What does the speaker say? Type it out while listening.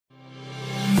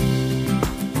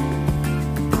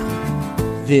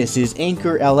This is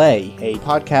Anchor LA, a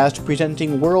podcast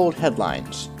presenting world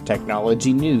headlines,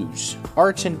 technology news,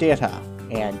 arts and data,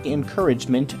 and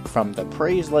encouragement from the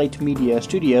Praise Light Media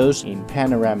Studios in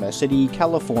Panorama City,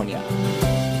 California.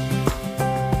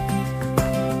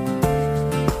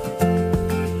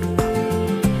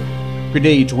 Good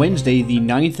day, it's Wednesday, the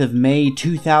 9th of May,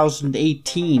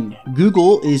 2018.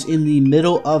 Google is in the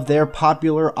middle of their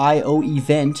popular I/O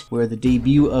event, where the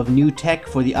debut of new tech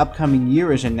for the upcoming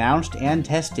year is announced and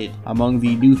tested. Among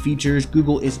the new features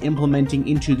Google is implementing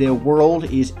into their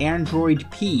world is Android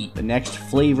P, the next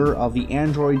flavor of the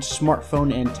Android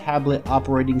smartphone and tablet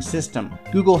operating system.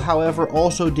 Google, however,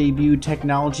 also debuted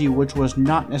technology which was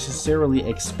not necessarily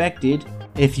expected.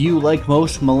 If you, like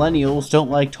most millennials,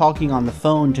 don't like talking on the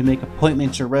phone to make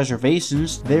appointments or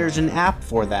reservations, there's an app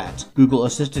for that. Google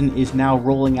Assistant is now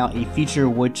rolling out a feature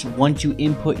which, once you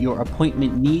input your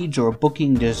appointment needs or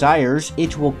booking desires,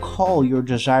 it will call your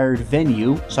desired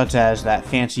venue, such as that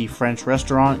fancy French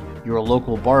restaurant, your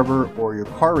local barber, or your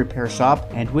car repair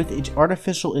shop, and with its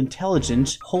artificial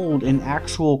intelligence, hold an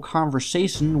actual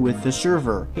conversation with the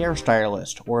server,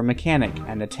 hairstylist, or mechanic,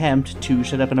 and attempt to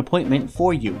set up an appointment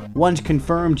for you. Once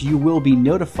confirmed, you will be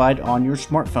notified on your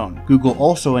smartphone. Google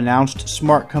also announced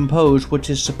Smart Compose,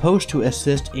 which is supposed to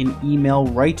assist in email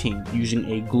writing.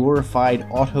 Using a glorified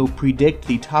auto-predict,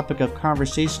 the topic of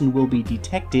conversation will be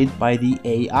detected by the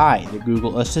AI, the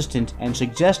Google Assistant, and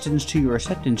suggestions to your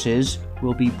sentences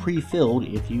will be pre-filled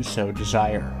if you so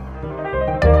desire.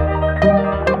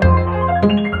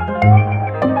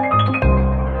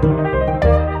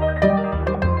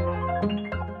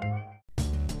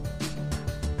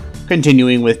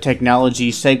 Continuing with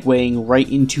technology, segueing right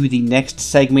into the next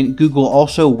segment, Google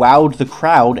also wowed the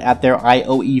crowd at their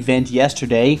I/O event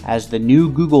yesterday as the new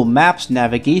Google Maps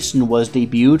navigation was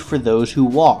debuted for those who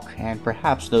walk, and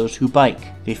perhaps those who bike.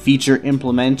 The feature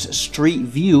implements Street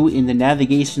View in the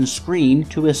navigation screen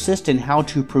to assist in how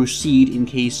to proceed in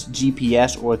case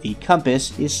GPS or the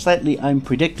compass is slightly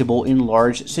unpredictable in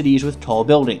large cities with tall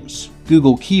buildings.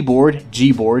 Google Keyboard,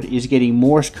 Gboard, is getting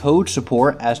Morse code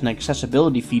support as an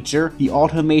accessibility feature. The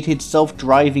automated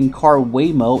self-driving car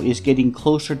Waymo is getting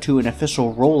closer to an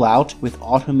official rollout, with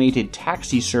automated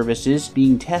taxi services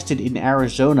being tested in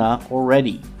Arizona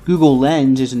already. Google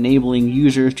Lens is enabling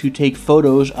users to take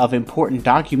photos of important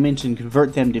documents and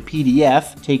convert them to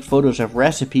PDF, take photos of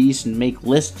recipes and make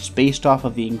lists based off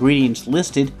of the ingredients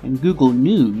listed, and Google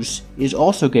News is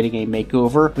also getting a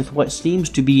makeover with what seems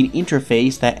to be an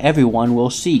interface that everyone will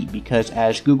see, because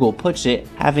as Google puts it,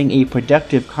 having a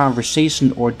productive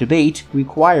conversation or debate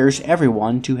requires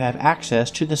everyone to have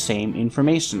access to the same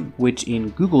information, which in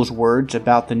Google's words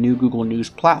about the new Google News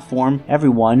platform,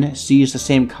 everyone sees the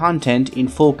same content in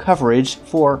full coverage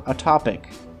for a topic.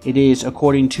 It is,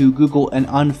 according to Google, an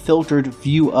unfiltered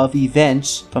view of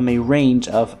events from a range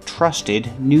of trusted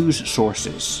news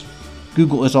sources.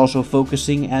 Google is also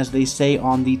focusing, as they say,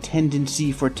 on the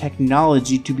tendency for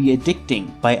technology to be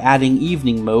addicting by adding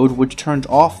evening mode, which turns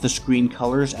off the screen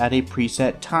colors at a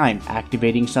preset time,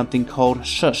 activating something called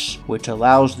Shush, which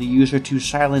allows the user to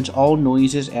silence all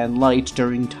noises and lights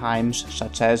during times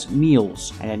such as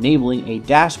meals, and enabling a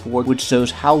dashboard which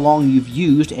shows how long you've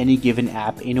used any given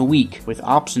app in a week, with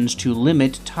options to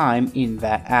limit time in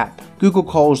that app. Google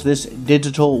calls this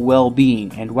digital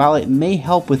well-being, and while it may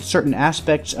help with certain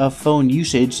aspects of phone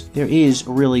usage, there is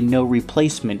really no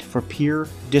replacement for pure,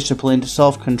 disciplined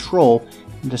self-control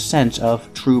and a sense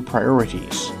of true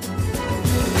priorities.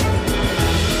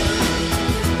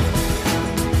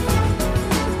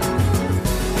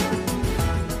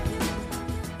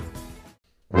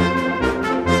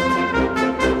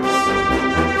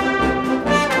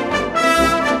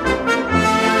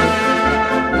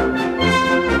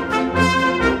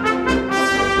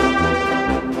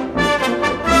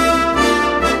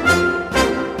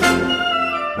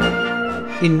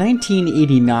 In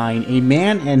 1989, a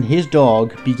man and his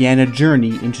dog began a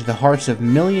journey into the hearts of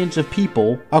millions of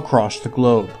people across the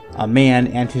globe. A man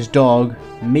and his dog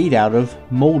made out of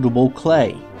moldable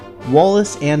clay.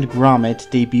 Wallace and Gromit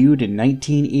debuted in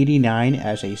 1989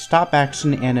 as a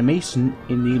stop-action animation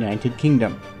in the United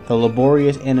Kingdom. The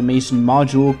laborious animation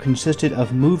module consisted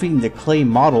of moving the clay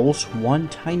models one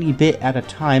tiny bit at a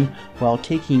time while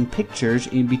taking pictures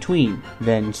in between,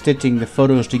 then stitching the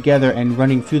photos together and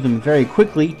running through them very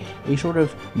quickly. A sort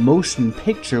of motion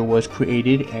picture was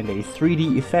created and a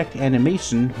 3D effect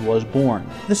animation was born.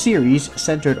 The series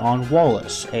centered on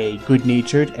Wallace, a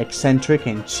good-natured, eccentric,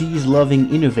 and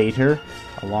cheese-loving innovator,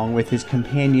 along with his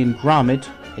companion Gromit,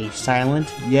 a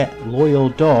silent yet loyal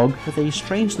dog with a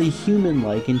strangely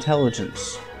human-like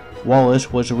intelligence.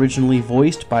 Wallace was originally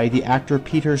voiced by the actor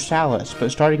Peter Sallis,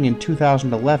 but starting in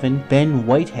 2011, Ben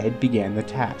Whitehead began the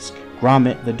task.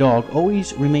 Gromit, the dog,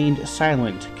 always remained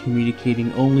silent,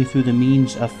 communicating only through the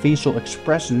means of facial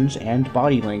expressions and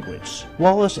body language.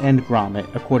 Wallace and Gromit,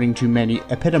 according to many,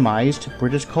 epitomized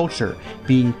British culture,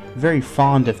 being very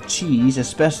fond of cheese,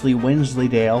 especially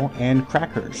Wensleydale and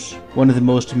crackers. One of the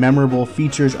most memorable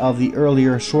features of the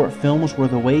earlier short films were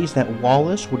the ways that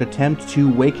Wallace would attempt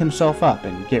to wake himself up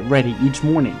and get ready each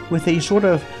morning. With a sort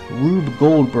of Rube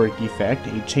Goldberg effect,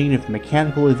 a chain of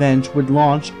mechanical events would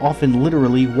launch, often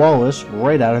literally Wallace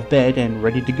right out of bed and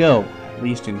ready to go, at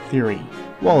least in theory.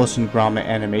 Wallace and Gromit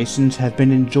animations have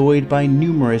been enjoyed by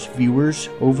numerous viewers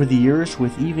over the years,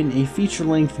 with even a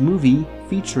feature-length movie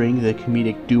featuring the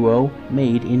comedic duo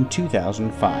made in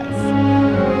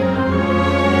 2005.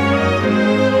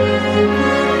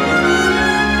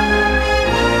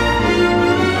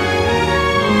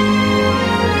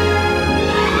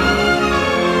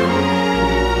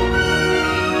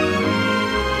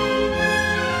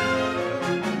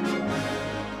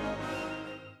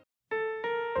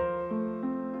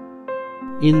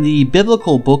 In the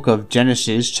biblical book of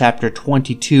Genesis, chapter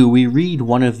 22, we read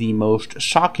one of the most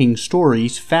shocking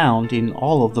stories found in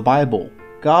all of the Bible.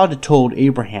 God told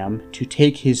Abraham to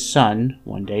take his son,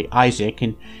 one day Isaac,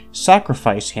 and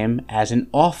sacrifice him as an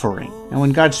offering. And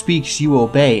when God speaks, you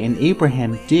obey, and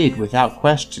Abraham did without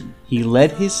question. He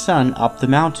led his son up the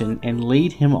mountain and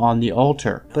laid him on the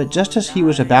altar. But just as he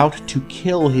was about to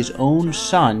kill his own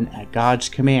son at God's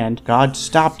command, God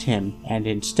stopped him, and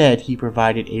instead he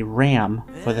provided a ram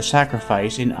for the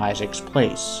sacrifice in Isaac's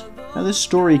place. Now, this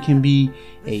story can be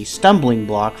a stumbling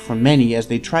block for many as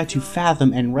they try to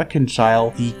fathom and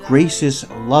reconcile the gracious,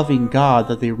 loving God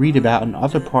that they read about in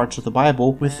other parts of the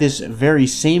Bible with this very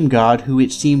same God who,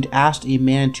 it seemed, asked a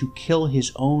man to kill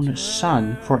his own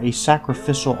son for a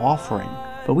sacrificial offering.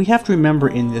 But we have to remember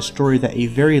in this story that a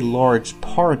very large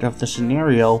part of the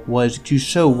scenario was to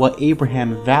show what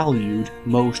Abraham valued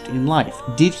most in life.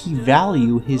 Did he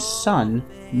value his son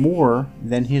more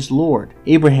than his Lord?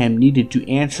 Abraham needed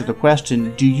to answer the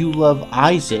question, do you love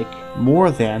Isaac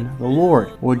more than the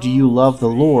Lord? Or do you love the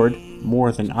Lord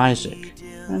more than Isaac?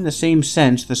 In the same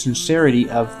sense, the sincerity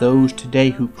of those today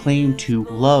who claim to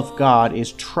love God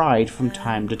is tried from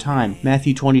time to time.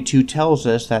 Matthew 22 tells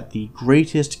us that the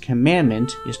greatest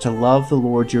commandment is to love the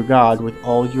Lord your God with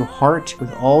all your heart,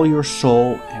 with all your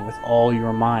soul, and with all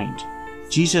your mind.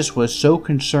 Jesus was so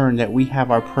concerned that we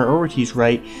have our priorities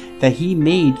right that he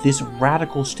made this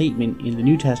radical statement in the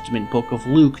New Testament book of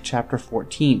Luke chapter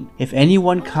 14. If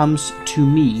anyone comes to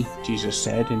me, Jesus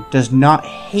said, and does not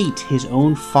hate his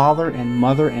own father and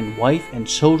mother and wife and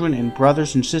children and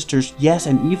brothers and sisters, yes,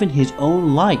 and even his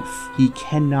own life, he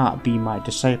cannot be my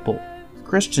disciple.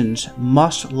 Christians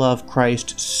must love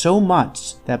Christ so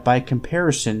much that by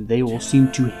comparison they will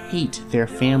seem to hate their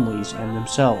families and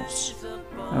themselves.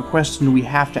 A question we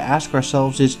have to ask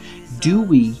ourselves is, do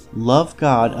we love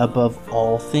God above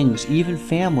all things, even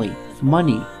family,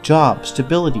 money, job,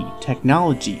 stability,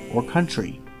 technology, or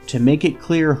country? To make it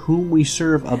clear whom we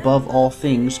serve above all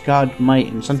things, God might,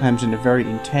 and sometimes in a very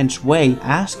intense way,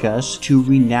 ask us to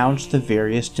renounce the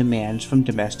various demands from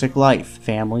domestic life,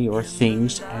 family, or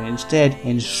things, and instead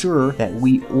ensure that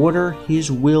we order His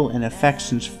will and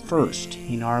affections first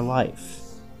in our life.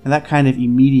 And that kind of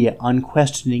immediate,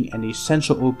 unquestioning, and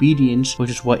essential obedience, which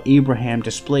is what Abraham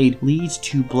displayed, leads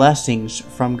to blessings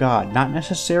from God. Not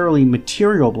necessarily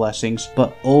material blessings,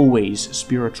 but always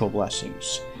spiritual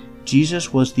blessings.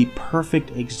 Jesus was the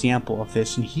perfect example of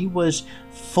this, and he was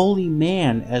fully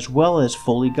man as well as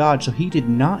fully God, so he did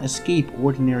not escape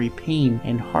ordinary pain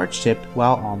and hardship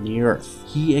while on the earth.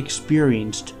 He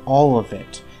experienced all of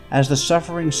it. As the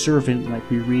suffering servant, like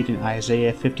we read in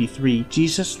Isaiah 53,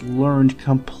 Jesus learned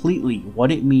completely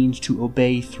what it means to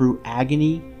obey through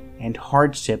agony and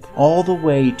hardship all the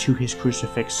way to his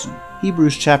crucifixion.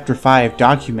 Hebrews chapter 5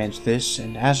 documents this,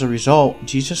 and as a result,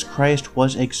 Jesus Christ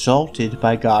was exalted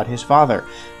by God his Father.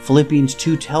 Philippians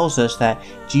 2 tells us that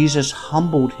Jesus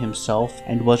humbled himself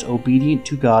and was obedient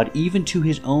to God even to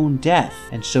his own death,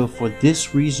 and so for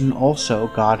this reason also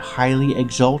God highly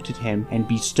exalted him and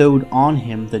bestowed on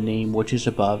him the name which is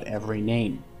above every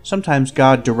name. Sometimes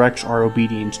God directs our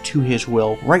obedience to His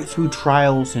will right through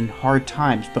trials and hard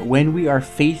times, but when we are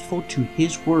faithful to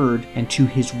His word and to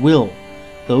His will,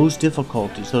 those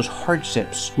difficulties, those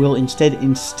hardships, will instead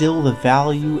instill the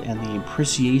value and the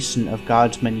appreciation of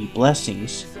God's many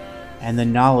blessings and the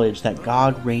knowledge that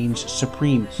God reigns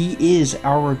supreme. He is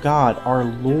our God, our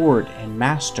Lord and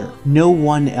Master. No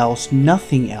one else,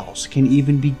 nothing else can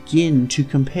even begin to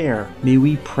compare. May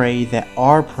we pray that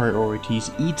our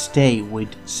priorities each day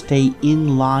would stay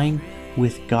in line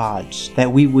with God's,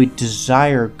 that we would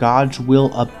desire God's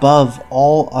will above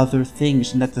all other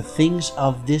things, and that the things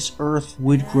of this earth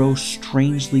would grow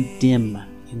strangely dim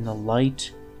in the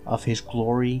light of His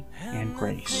glory and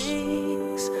grace.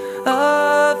 Things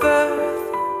of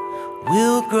earth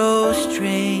will grow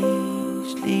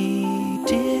strangely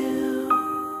dim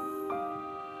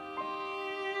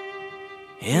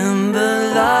in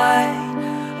the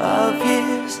light of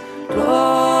His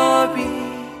glory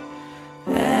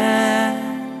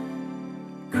and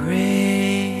grace.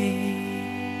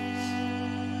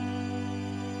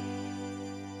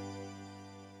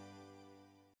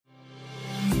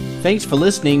 Thanks for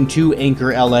listening to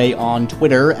Anchor LA on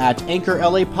Twitter at Anchor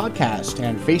LA Podcast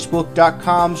and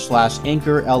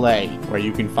Facebook.com/Anchor LA, where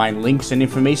you can find links and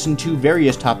information to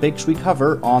various topics we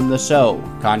cover on the show.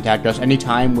 Contact us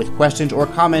anytime with questions or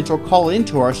comments, or call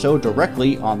into our show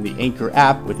directly on the Anchor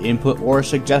app with input or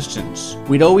suggestions.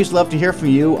 We'd always love to hear from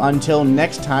you. Until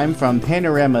next time, from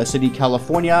Panorama City,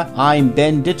 California, I'm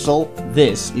Ben Ditzel.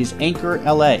 This is Anchor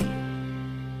LA.